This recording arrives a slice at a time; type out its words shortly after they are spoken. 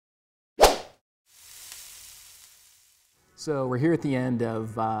So we're here at the end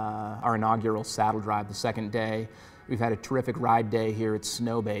of our inaugural Saddle Drive, the second day. We've had a terrific ride day here at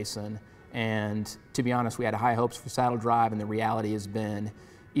Snow Basin, and to be honest, we had high hopes for Saddle Drive, and the reality has been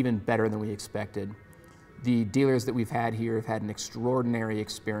even better than we expected. The dealers that we've had here have had an extraordinary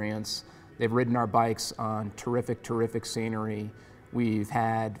experience. They've ridden our bikes on terrific scenery. We've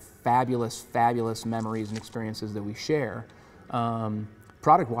had fabulous memories and experiences that we share.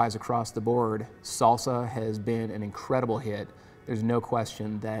 Product-wise across the board, Salsa has been an incredible hit. There's no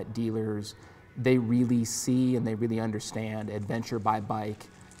question that dealers, they really see and they really understand adventure by bike,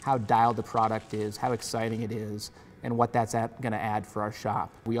 how dialed the product is, how exciting it is, and what that's going to add for our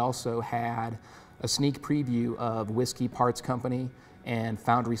shop. We also had a sneak preview of Whiskey Parts Company and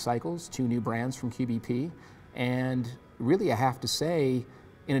Foundry Cycles, two new brands from QBP. And really, I have to say,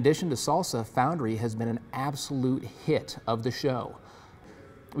 in addition to Salsa, Foundry has been an absolute hit of the show.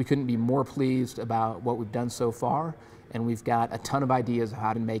 We couldn't be more pleased about what we've done so far, and we've got a ton of ideas of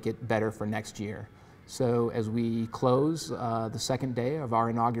how to make it better for next year. So as we close the second day of our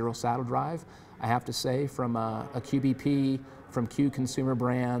inaugural Saddle Drive, I have to say from a QBP, from Q Consumer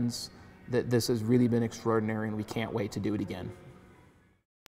Brands, that this has really been extraordinary, and we can't wait to do it again.